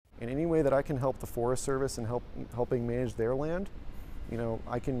way that I can help the Forest Service and helping manage their land,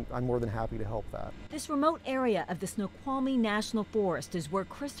 I'm more than happy to help that. This remote area of the Snoqualmie National Forest is where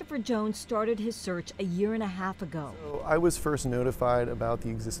Christopher Jones started his search a year and a half ago. So I was first notified about the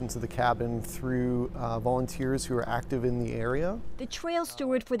existence of the cabin through volunteers who are active in the area. The trail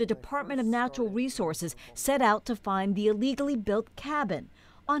steward for the Department of Natural Resources set out to find the illegally built cabin.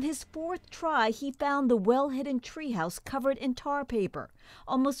 On his fourth try, he found the well-hidden treehouse covered in tar paper,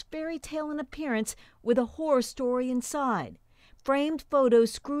 almost fairy tale in appearance, with a horror story inside. Framed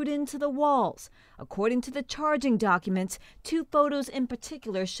photos screwed into the walls. According to the charging documents, 2 photos in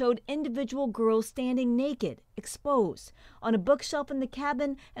particular showed individual girls standing naked, exposed. On a bookshelf in the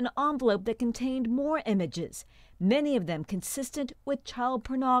cabin, an envelope that contained more images, many of them consistent with child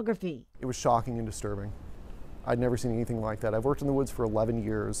pornography. It was shocking and disturbing. I'd never seen anything like that. I've worked in the woods for 11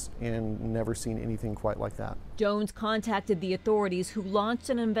 years and never seen anything quite like that. Jones contacted the authorities, who launched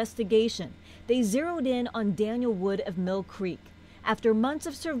an investigation. They zeroed in on Daniel Wood of Mill Creek. After months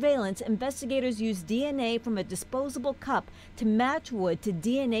of surveillance, investigators used DNA from a disposable cup to match Wood to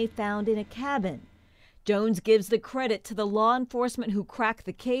DNA found in a cabin. Jones gives the credit to the law enforcement who cracked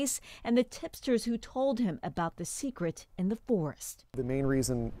the case and the tipsters who told him about the secret in the forest. The main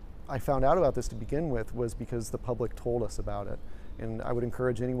reason I found out about this to begin with was because the public told us about it. And I would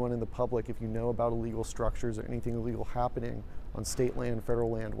encourage anyone in the public, if you know about illegal structures or anything illegal happening on state land, federal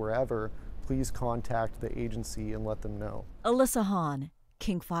land, wherever, please contact the agency and let them know. Alyssa Hahn,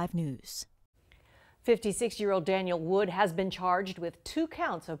 King 5 News. 56-year-old Daniel Wood has been charged with 2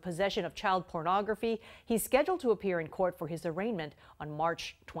 counts of possession of child pornography. He's scheduled to appear in court for his arraignment on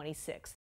March 26th.